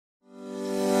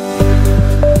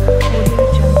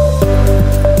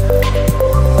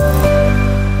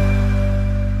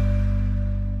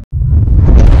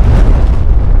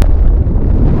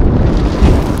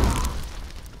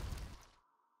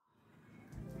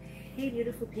Hey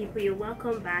beautiful people, you're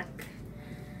welcome back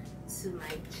to my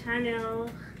channel.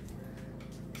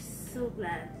 So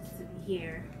glad to be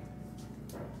here.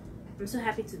 I'm so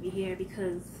happy to be here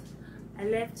because I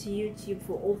left YouTube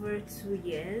for over 2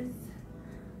 years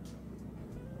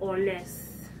or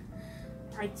less.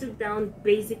 I took down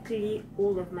basically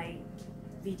all of my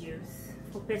videos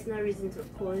for personal reasons,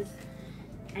 of course.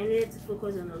 I needed to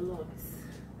focus on a lot,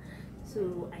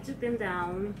 so I took them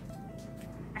down.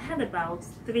 I had about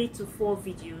 3 to 4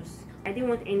 videos. I didn't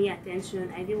want any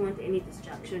attention, I didn't want any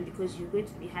distraction, because you're going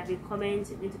to be having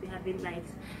comments, you're going to be having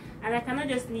likes, and I cannot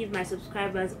just leave my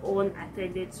subscribers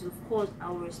unattended. So of course I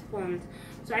will respond.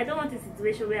 So I don't want a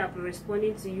situation where I'll be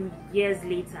responding to you years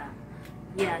later.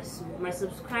 Yes, my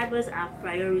subscribers are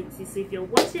priority. So if you're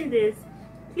watching this,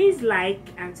 please like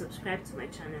and subscribe to my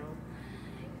channel.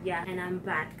 Yeah, and I'm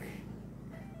back.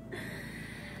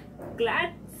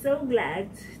 So glad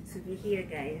to be here,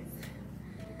 guys.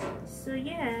 So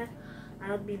yeah,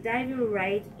 I'll be diving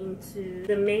right into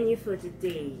the menu for the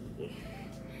day,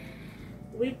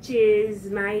 which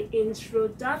is my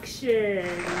introduction.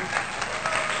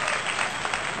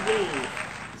 Yay.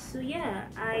 So yeah,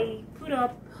 I put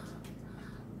up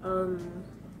on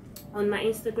my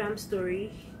Instagram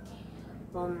story,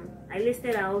 I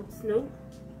listed out, no,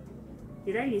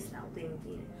 did I list out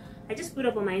anything? I just put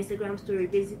up on my Instagram story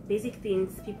basic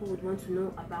things people would want to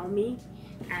know about me,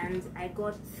 and I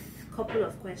got a couple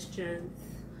of questions.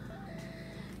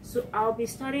 So I'll be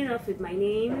starting off with my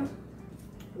name,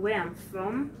 where I'm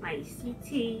from, my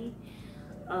city,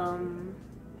 then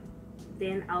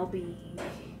I'll be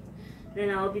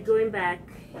going back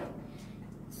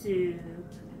to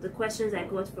the questions I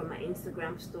got from my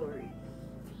Instagram story.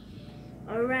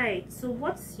 Alright, so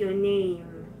what's your name?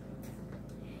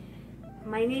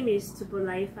 My name is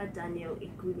Tubolayefa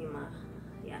Armani.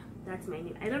 Yeah, that's my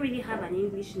name. I don't really have an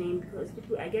English name because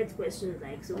I get questions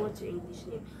like, so what's your English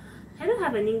name? I don't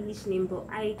have an English name, but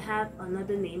I have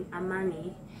another name,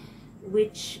 Armani,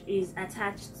 which is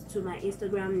attached to my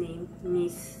Instagram name,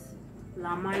 Miss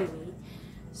Larmani.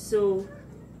 So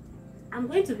I'm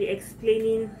going to be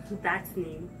explaining that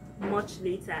name much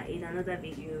later in another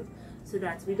video, so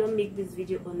that we don't make this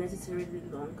video unnecessarily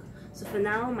long. So for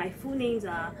now, my full names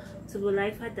are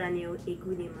Tubolayefa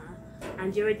Armani,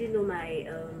 and you already know my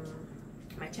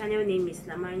my channel name is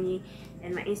Larmani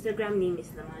and my Instagram name is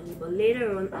Larmani, but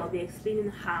later on I'll be explaining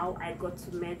how I got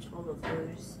to merge all of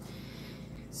those.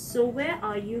 So where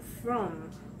are you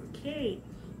from? Okay,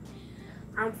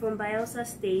 I'm from Bayelsa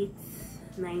State,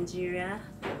 Nigeria.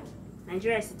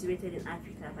 Nigeria is situated in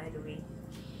Africa, by the way.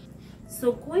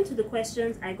 So going to the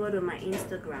questions I got on my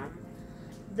Instagram,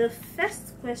 the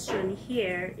first question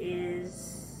here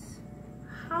is,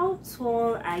 how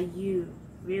tall are you?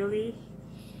 Really?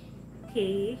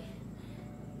 Okay,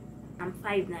 I'm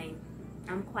 5'9".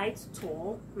 I'm quite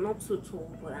tall, not so tall,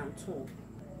 but I'm tall.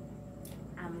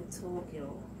 I'm a tall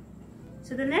girl.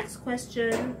 So the next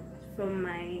question from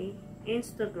my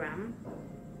Instagram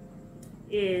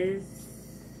is,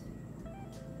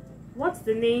 what's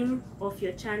the name of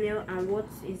your channel and what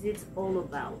is it all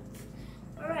about?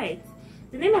 Alright,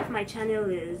 the name of my channel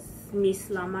is Miss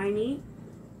Larmani,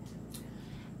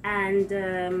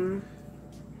 and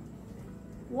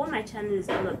what my channel is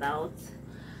all about,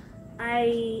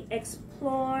 I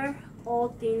explore all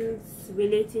things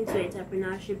relating to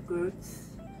entrepreneurship, growth,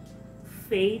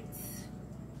 faith,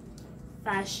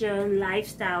 fashion,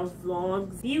 lifestyle,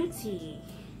 vlogs, beauty,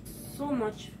 so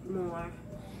much more.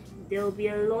 There'll be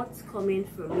a lot coming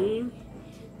from me,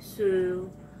 so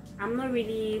I'm not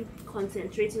really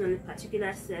concentrating on a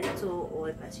particular sector or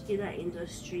a particular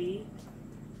industry.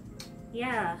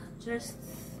 Yeah, just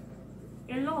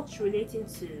a lot relating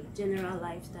to general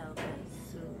lifestyle, guys,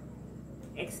 so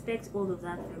expect all of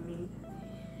that from me.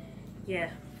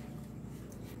 Yeah.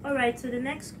 Alright, so the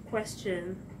next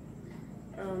question,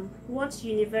 what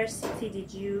university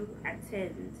did you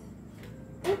attend?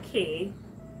 Okay,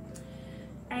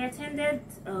 I attended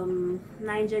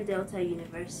Niger Delta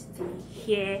University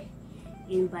here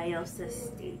in Bayelsa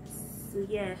State. So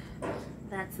yeah,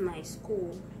 that's my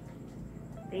school.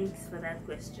 Thanks for that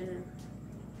question.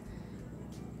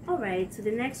 Alright, so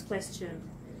the next question.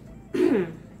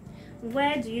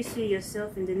 Where do you see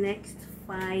yourself in the next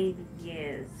 5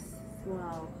 years?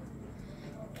 Wow.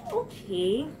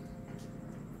 Okay.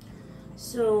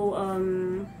 So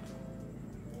I'm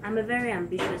a very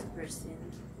ambitious person.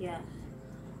 Yeah.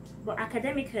 But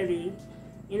academically,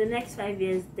 in the next 5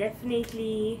 years,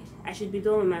 definitely I should be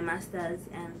done with my master's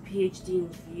and PhD in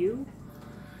view.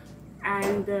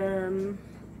 And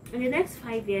in the next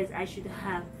 5 years, I should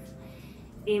have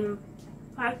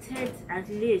imparted at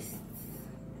least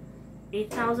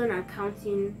 1,000 and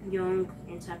counting young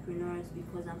entrepreneurs,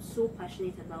 because I'm so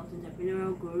passionate about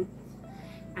entrepreneurial growth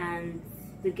and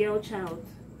the girl child.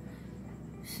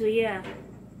 So yeah,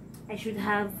 I should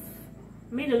have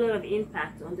made a lot of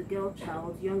impact on the girl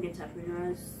child, young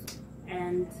entrepreneurs,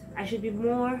 and I should be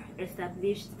more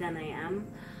established than I am.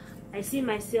 I see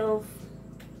myself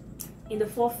in the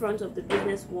forefront of the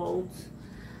business world.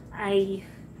 In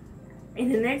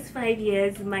the next 5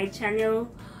 years, my channel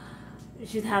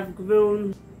should have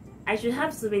grown. I should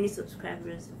have so many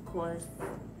subscribers, of course.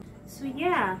 So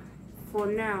yeah, for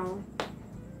now,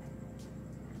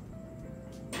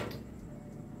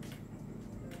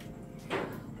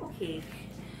 okay.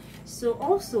 So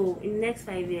also in the next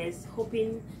 5 years,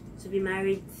 hoping to be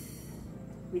married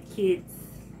with kids.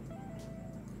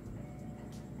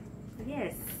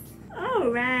 Yes. All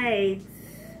right.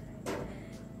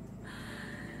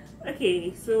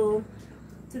 Okay, so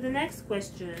to the next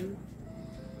question: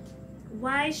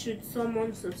 why should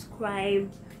someone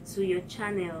subscribe to your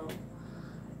channel?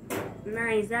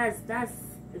 Nice. That's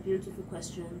a beautiful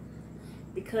question,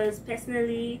 because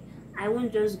personally I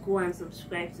won't just go and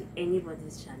subscribe to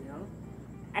anybody's channel.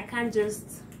 I can't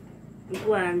just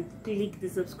go and click the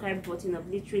subscribe button of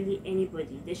literally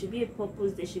anybody. There should be a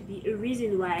purpose, there should be a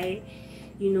reason why,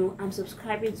 you know, I'm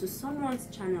subscribing to someone's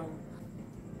channel.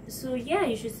 So yeah,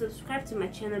 you should subscribe to my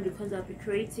channel, because I'll be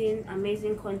creating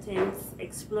amazing content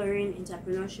exploring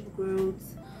entrepreneurship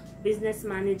growth, business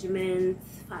management,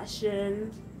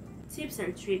 fashion, tips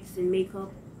and tricks in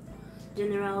makeup,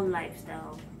 general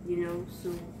lifestyle, you know.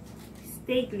 So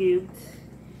stay glued,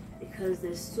 because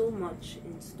there's so much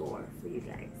in store for you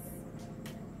guys.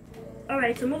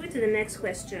 Alright, so moving to the next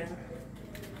question: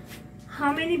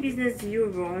 how many businesses do you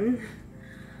run?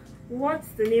 What's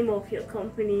the name of your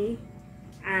company?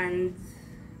 And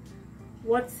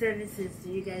what services do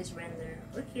you guys render?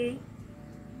 Okay,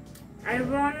 I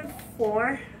run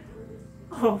 4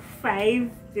 or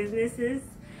 5 businesses,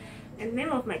 and the name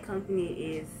of my company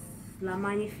is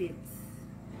Larmani Fits.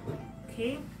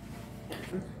 Okay,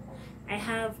 I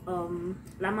have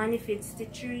Larmani Fits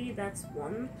Stitchery, that's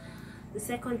one. The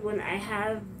second one, I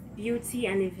have Beauty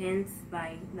and Events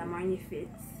by Larmani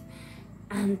Fits,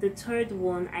 and the third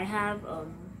one, I have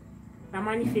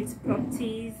Larmani Fits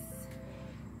Properties,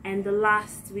 and the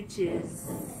last, which is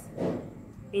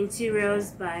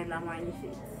Interiors by Larmani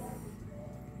Fits.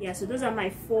 Yeah, so those are my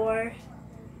 4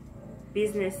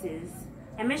 businesses.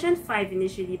 I mentioned 5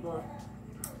 initially, but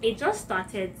it just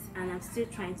started and I'm still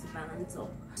trying to balance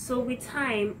up. So with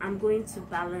time, I'm going to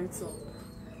balance up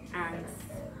and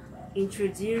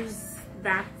introduce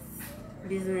that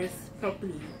business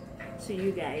properly to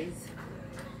you guys.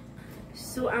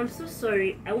 So I'm so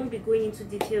sorry, I won't be going into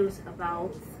details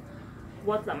about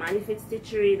what Larmani Fits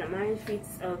Stitchery, Larmani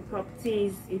Fits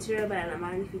Properties, Interior by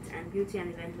Larmani Fits, and Beauty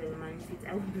and Event by Larmani Fits.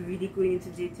 I won't be really going into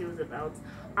details about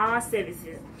our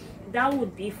services. That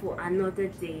would be for another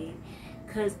day,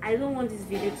 because I don't want this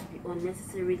video to be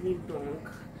unnecessarily long.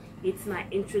 It's my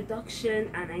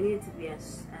introduction and I need it to be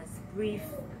as brief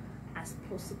as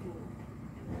possible.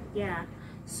 Yeah,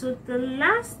 so the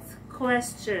last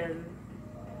question,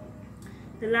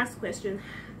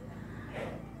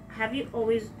 have you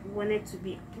always wanted to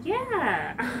be,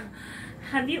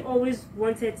 have you always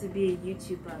wanted to be a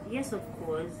YouTuber? Yes, of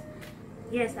course.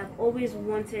 Yes, I've always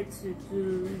wanted to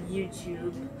do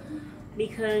YouTube,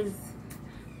 because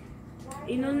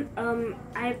you know,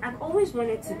 I've always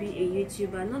wanted to be a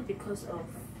YouTuber, not because of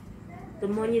the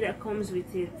money that comes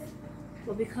with it,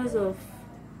 but because of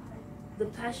the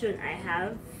passion I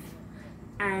have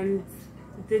and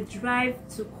the drive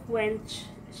to quench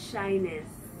shyness.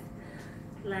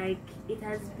 Like, it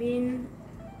has been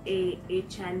a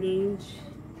challenge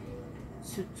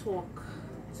to talk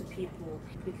to people,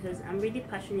 because I'm really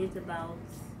passionate about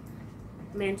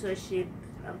mentorship.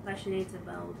 I'm passionate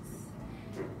about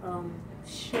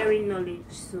sharing knowledge.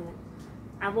 So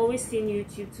I've always seen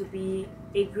YouTube to be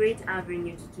a great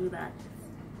avenue to do that.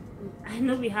 I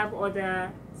know we have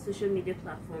other social media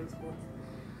platforms, but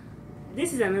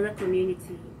this is another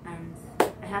community and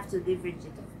I have to leverage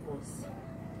it, of course.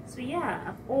 So yeah,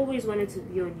 I've always wanted to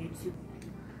be on YouTube.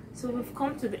 So we've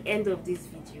come to the end of this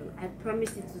video. I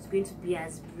promised it was going to be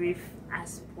as brief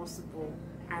as possible,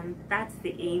 and that's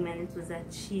the aim, and it was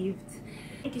achieved.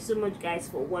 Thank you so much, guys,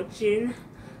 for watching,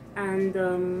 and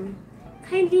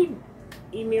kindly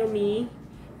email me,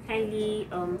 kindly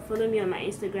follow me on my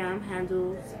Instagram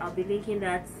handles. I'll be linking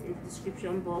that in the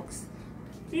description box.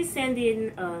 Please send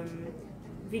in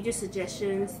video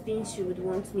suggestions, things you would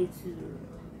want me to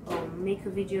make a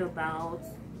video about,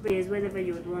 whatever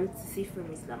you would want to see from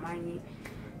Miss Larmani,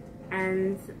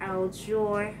 and I'll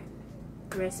sure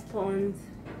respond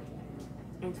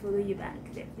and follow you back,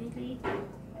 definitely.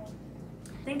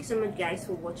 Thank you so much guys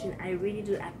for watching. I really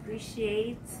do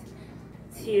appreciate.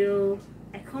 Till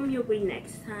I come your way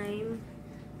next time,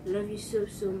 love you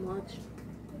so much.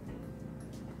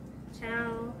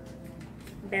 Ciao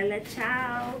Bella,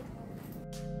 ciao.